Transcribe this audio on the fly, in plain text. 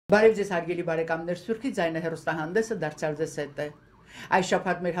Բարև ձեզ հարգելի բարեկամներ, Սուրքի ձայնը հեռուստահանդեսը դարձյալ ձեզ հետ է։ Այս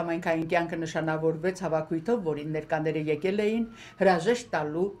շաբաթ մեր համայնքային կյանքը նշանավորվեց հավաքույթով, որին ներկաները եկել էին հրաժեշտ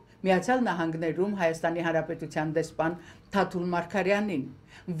տալու Միացյալ Նահանգներում Հայաստանի Հանրապետության դեսպան Թաթուլ Մարկարյանին,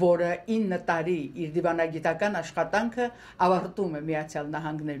 որը 9 տարի իր դիվանագիտական աշխատանքը ավարտում է Միացյալ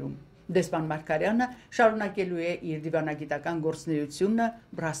Նահանգներում։ Դեսպան Մարկարյանը շարունակելու է իր դիվանագիտական գործունեությունը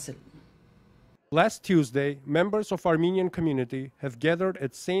Բրասելում։ Last Tuesday, members of Armenian community have gathered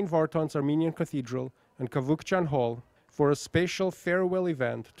at St. Vartan's Armenian Cathedral and Kavukchan Hall for a special farewell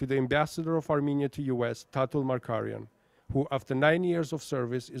event to the Ambassador of Armenia to US, Tatoul Markarian, who after 9 years of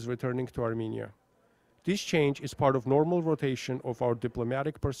service is returning to Armenia. This change is part of normal rotation of our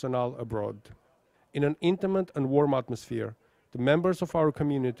diplomatic personnel abroad. In an intimate and warm atmosphere, the members of our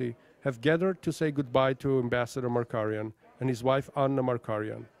community have gathered to say goodbye to Ambassador Markarian and his wife Anna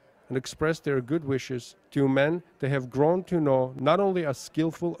Markarian, and express their good wishes to a man they have grown to know not only as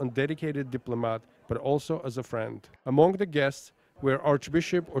skillful and dedicated diplomat, but also as a friend. Among the guests were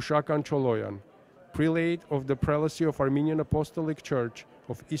Archbishop Oshakan Choloyan, prelate of the Prelacy of Armenian Apostolic Church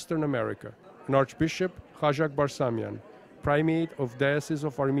of Eastern America, and Archbishop Khajak Barsamian, primate of Diocese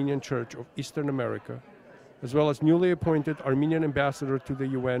of Armenian Church of Eastern America, as well as newly appointed Armenian ambassador to the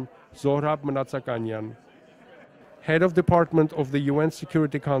UN, Zohrab Mnatsakanyan, head of department of the UN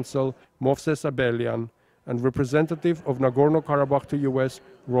Security Council, Movses Abelian, and representative of Nagorno-Karabakh to US,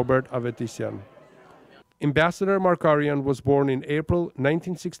 Robert Avetisian. Ambassador Markarian was born in April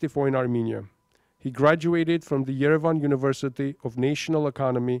 1964 in Armenia. He graduated from the Yerevan University of National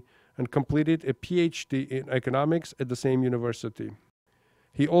Economy and completed a PhD in economics at the same university.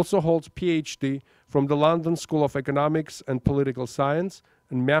 He also holds PhD from the London School of Economics and Political Science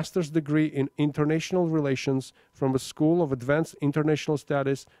and master's degree in international relations from the School of Advanced International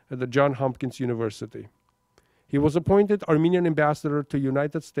Studies at the Johns Hopkins University. He was appointed Armenian ambassador to the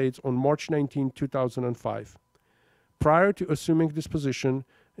United States on March 19, 2005. Prior to assuming this position,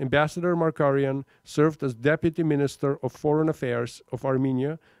 Ambassador Markarian served as Deputy Minister of Foreign Affairs of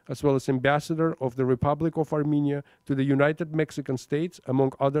Armenia, as well as Ambassador of the Republic of Armenia to the United Mexican States,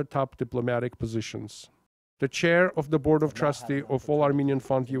 among other top diplomatic positions. The chair of the Board of Trustees of All Armenian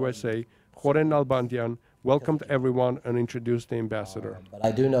Fund USA, Khoren Nalbandian, welcomed everyone and introduced the ambassador. But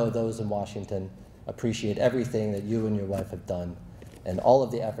I do know those in Washington appreciate everything that you and your wife have done and all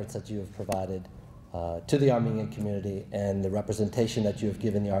of the efforts that you have provided to the Armenian community and the representation that you have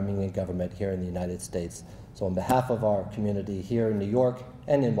given the Armenian government here in the United States. So on behalf of our community here in New York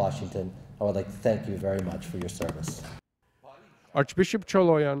and in Washington, I would like to thank you very much for your service. Archbishop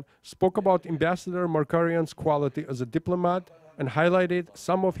Choloyan spoke about Ambassador Markarian's quality as a diplomat and highlighted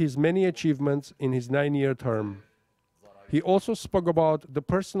some of his many achievements in his 9-year term. He also spoke about the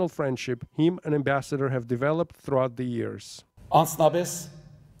personal friendship him and Ambassador have developed throughout the years. Անցնաբես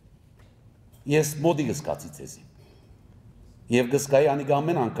ես մոդի գսկացի ցեզի։ Եվ գսկայի անիգ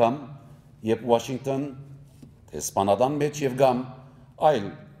ամեն անգամ, երբ Վաշինգտոն, թե Սպանադան մեջ եւ գամ այլ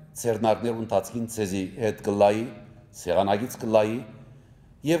ցերնարներ ընթացքին ցեզի հետ կլայի, սեղանագից կլայի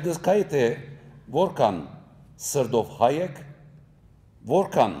եւ գսկայի թե որքան սրդով հայեք,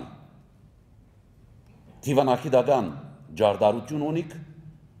 որքան դիվանագիտական ջարդարություն ունիք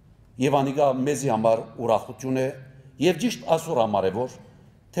եւ անիգա մեզի համար ուրախություն է եւ ճիշտ ասոր համար է որ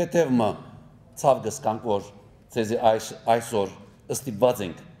թեթևը ցավ գսկանք որ ցեզի այսօր ստիպված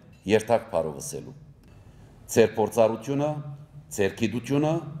ենք երթակ բարովսելու ձեր փորձառությունը ձեր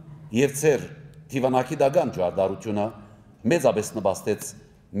գիտությունը եւ ձեր դիվանագիտական ջարդարությունը մեծապես նպաստեց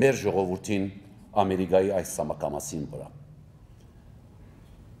մեր ժողովրդին Ամերիկայի այս սամակամասին վրա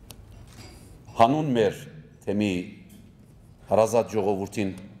հանուն մեր թեմի հարազատ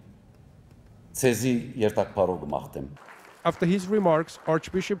ժողովրդին ցեզի երթակ բարով գմախտեմ After his remarks,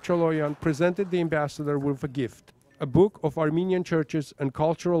 Archbishop Choloyan presented the ambassador with a gift, a book of Armenian churches and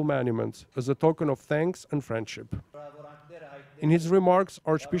cultural monuments as a token of thanks and friendship. In his remarks,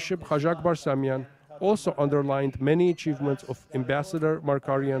 Archbishop Khajak Barsamian also underlined many achievements of Ambassador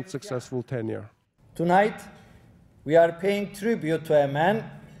Markarian's successful tenure. Tonight, we are paying tribute to a man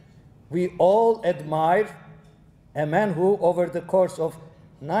we all admire, a man who, over the course of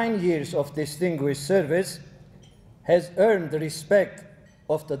 9 years of distinguished service, has earned the respect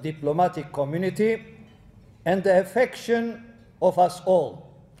of the diplomatic community and the affection of us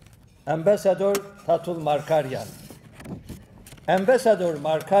all, Ambassador Tatoul Markarian. Ambassador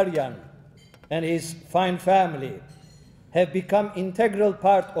Markarian and his fine family have become integral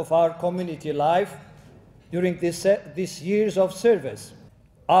part of our community life during these years of service.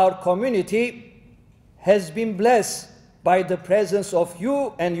 Our community has been blessed by the presence of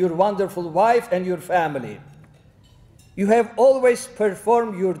you and your wonderful wife and your family. You have always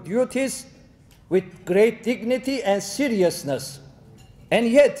performed your duties with great dignity and seriousness, and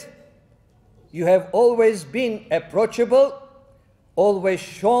yet you have always been approachable, always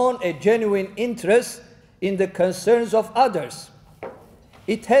shown a genuine interest in the concerns of others.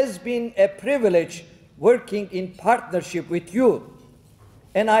 It has been a privilege working in partnership with you,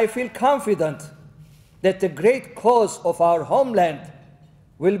 and I feel confident that the great cause of our homeland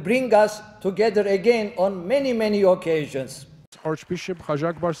will bring us together again on many, many occasions. Archbishop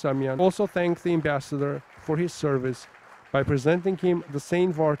Khajak Barsamian also thanked the ambassador for his service by presenting him the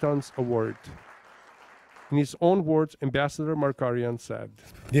St. Vartans Award. In his own words, Ambassador Markarian said,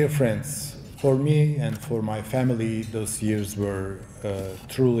 "Dear friends, for me and for my family, those years were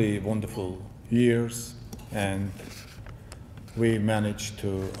truly wonderful years, and we managed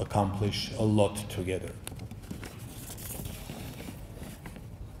to accomplish a lot together.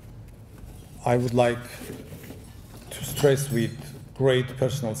 I would like to stress with great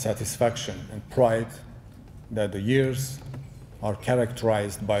personal satisfaction and pride that the years are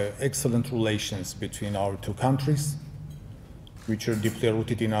characterized by excellent relations between our two countries, which are deeply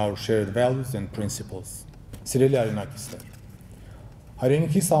rooted in our shared values and principles. Սիրելի հայրենակիցներ,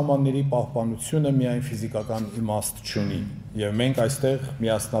 հայրենիքի սահմանների պահպանությունը միայն ֆիզիկական իմաստ չունի, եւ մենք այստեղ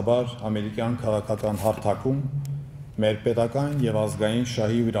միասնաբար ամերիկյան քաղաքական հարթակում մեր պետական եւ ազգային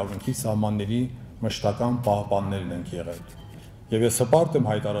շահի ու իրավունքի սահմանների մշտական պահպաններն ենք եղել։ Եվ ես հպարտ եմ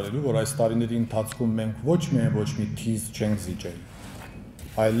հայտարարելու, որ այս տարիների ընթացքում մենք ոչ միայն ոչ մի թիզ չենք զիջել,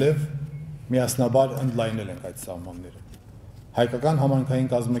 այլև միասնաբար ընդլայնել ենք այդ սահմանները։ Հայկական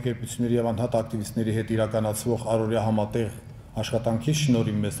համայնքային կազմակերպությունների եւ անհատ ակտիվիստների հետ իրականացվող առօրյա համատեղ աշխատանքի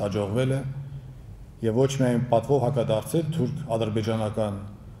շնորհիվ մեզ հաջողվել է եւ ոչ միայն պատվով հակադարձել թուրք-ադրբեջանական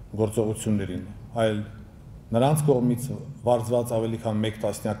գործողություններին, այլ նրանց կողմից վարձված ավելի քան 1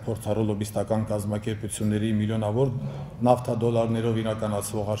 տասնյակ փորձառու լոբիստական կազմակերպությունների միլիոնավոր նավթադոլարներով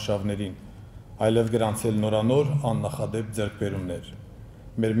իրականացվող արշավներին, այլև գրանցել նորանոր աննախադեպ ձեռքբերումներ։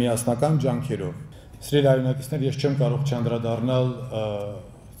 Մեր միասնական ջանքերով, սիրելի հայրենակիցներ, ես չեմ կարող չանդրադառնալ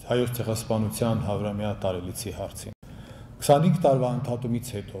հայոց ցեղասպանության 100-ամյա տարելիցի հարցին։ 25 տարվա ընդհատումից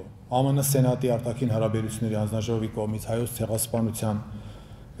հետո ԱՄՆ Սենատի արտաքին հարաբերությունների հանձնաժողովի կողմից հայոց ցեղասպանության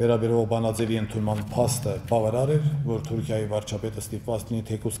վերաբերող բանաձևի ընդունման փաստը բավարար էր, որ Թուրքիայի վարչապետը ստիպված լինի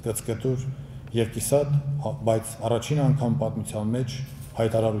թեկուզ կծկտուր եւ կիսատ, բայց առաջին անգամ պատմության մեջ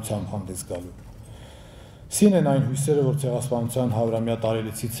հայտարարությամբ հանդես գալու։ Սին են այն հույսերը, որ ցեղասպանության 100-ամյա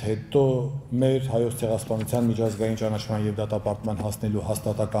տարելիցից հետո մեր հայոց ցեղասպանության միջազգային ճանաչման եւ դատապարտման հասնելու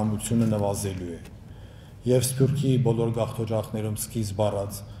հաստատակամությունը նվազելու է։ Եվ Սփյուռքի բոլոր գաղթօջախներում սկիզբ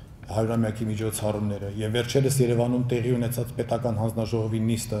առած 100-ամյակի միջոցառումները եւ վերջերս Երևանում տեղի ունեցած պետական հանձնաժողովի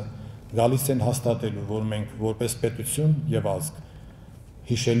նիստը գալիս են հաստատելու, որ մենք որպես պետություն եւ ազգ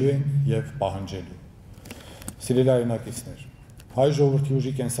հիշելու ենք եւ պահանջելու։ Սիրելի հայրենակիցներ, հայ ժողովրդի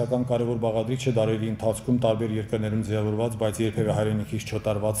ուժի կենսական կարևոր բաղադրիչը դարերի ընթացքում տարբեր երկրներում ձևավորված, բայց երբևէ հայրենիքից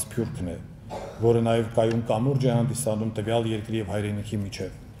չոտարված Սփյուռքն է, որը նաեւ կայուն կամուրջ է հանդիսանում տվյալ երկրի եւ հայրենիքի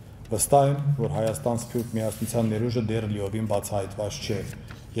միջեւ։ Վստահ եմ, որ Հայաստան-Սփյուռք միասնության ներուժը դեռ լիովին բացահայտված չէ,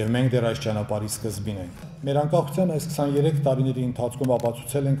 եւ մենք դեռ այս ճանապարհի սկզբին ենք։ Մեր անկախության այս 23 տարիների ընթացքում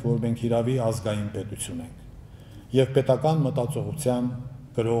ապացուցել ենք, որ մենք իրավի ազգային պետություն ենք եւ պետական մտածողության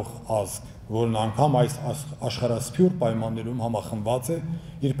գրող ազգ, որն անգամ այս աշխարհասփյուռ պայմաններում համախմբված է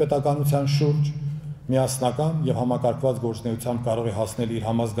իր պետականության շուրջ, միասնական եւ համակարգված գործունեությամբ կարող է հասնել իր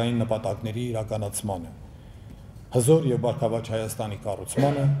համազգային նպատակների իրականացմանը, հզոր եւ բարգավաճ Հայաստանի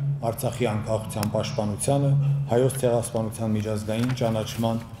կառուցմանը, Արցախի անկախության պաշտպանությանը, հայոց ցեղասպանության միջազգային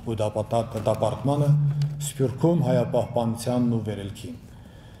ճանաչման ու դատապարտմանը, Սփյուռքում հայապահպանությանն ու վերելքին։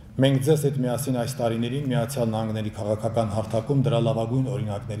 Մենք ձեզ հետ միասին այս տարիներին Միացյալ Նահանգների քաղաքական հարթակում դրա լավագույն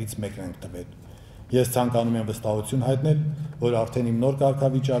օրինակներից մեկն ենք տվել։ Ես ցանկանում եմ վստահություն հայտնել, որ արդեն իմ նոր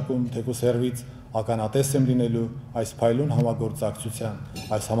կարգավիճակում թեկուզ հերվից ականատես եմ լինելու այս փայլուն համագործակցության,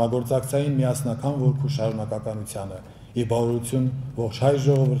 այս համագործակցային միասնական ворքու շարունակականությանը, ի բարօրություն ողջ հայ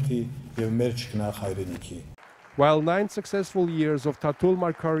ժողովրդի եւ մեր ճկնաղ հայրենիքի։ While 9 successful years of Tatoul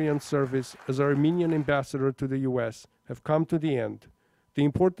Markarian's service as Armenian ambassador to the US have come to the end, the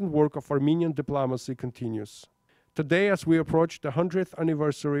important work of Armenian diplomacy continues. Today, as we approach the 100th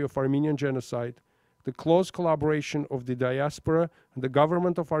anniversary of Armenian genocide, the close collaboration of the diaspora and the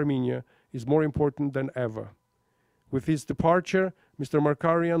government of Armenia is more important than ever. With his departure, Mr.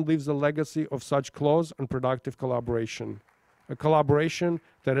 Markarian leaves a legacy of such close and productive collaboration, a collaboration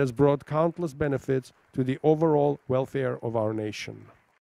that has brought countless benefits to the overall welfare of our nation.